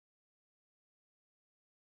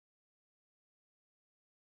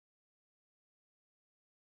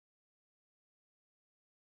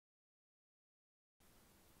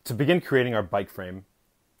To begin creating our bike frame,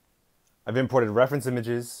 I've imported reference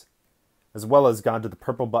images, as well as gone to the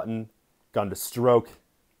purple button, gone to stroke,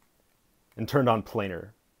 and turned on planar.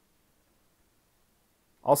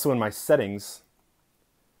 Also in my settings,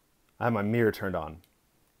 I have my mirror turned on.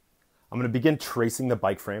 I'm going to begin tracing the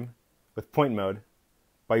bike frame with point mode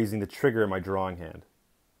by using the trigger in my drawing hand.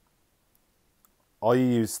 I'll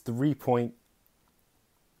use 3-point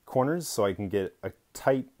corners so I can get a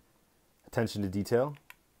tight attention to detail.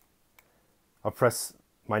 I'll press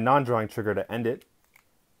my non-drawing trigger to end it,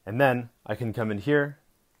 and then I can come in here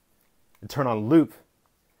and turn on loop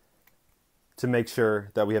to make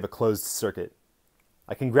sure that we have a closed circuit.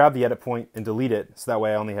 I can grab the edit point and delete it, so that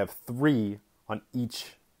way I only have 3 on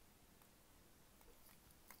each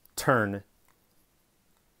turn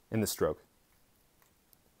in the stroke.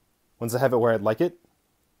 Once I have it where I'd like it,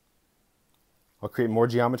 I'll create more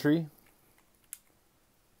geometry.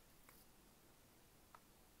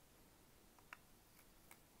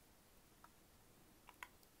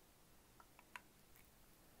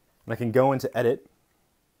 And I can go into edit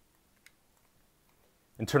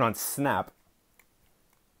and turn on snap.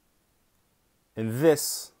 And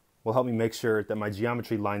this will help me make sure that my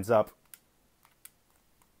geometry lines up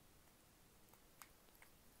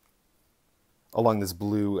along this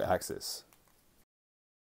blue axis.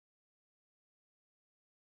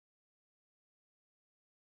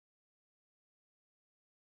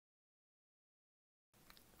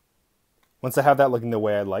 Once I have that looking the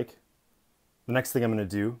way I like, the next thing I'm going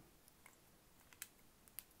to do,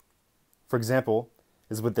 for example,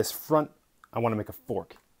 is with this front, I want to make a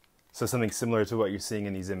fork. So something similar to what you're seeing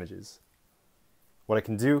in these images. What I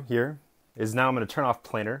can do here is now I'm going to turn off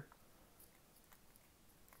planar.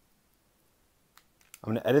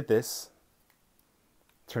 I'm going to edit this,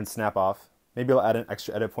 turn snap off. Maybe I'll add an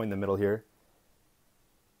extra edit point in the middle here.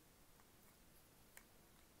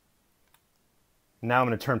 Now I'm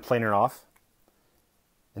going to turn planar off.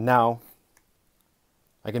 And now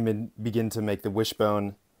I can begin to make the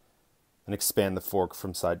wishbone and expand the fork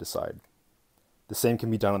from side to side. The same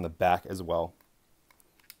can be done on the back as well.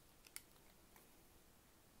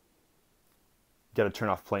 You got to turn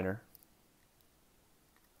off planar.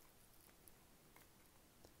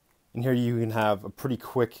 And here you can have a pretty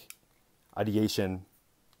quick ideation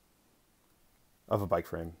of a bike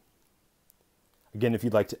frame. Again, if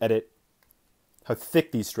you'd like to edit how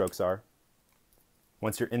thick these strokes are,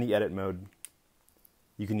 once you're in the edit mode,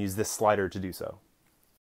 you can use this slider to do so.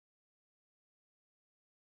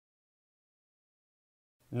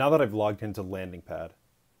 Now that I've logged into LandingPad,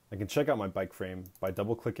 I can check out my bike frame by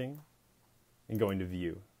double-clicking and going to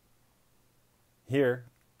View. Here,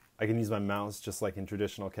 I can use my mouse just like in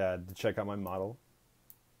traditional CAD to check out my model.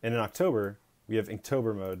 And in Inktober, we have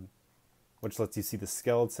Inktober mode, which lets you see the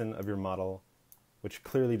skeleton of your model, which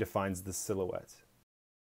clearly defines the silhouette.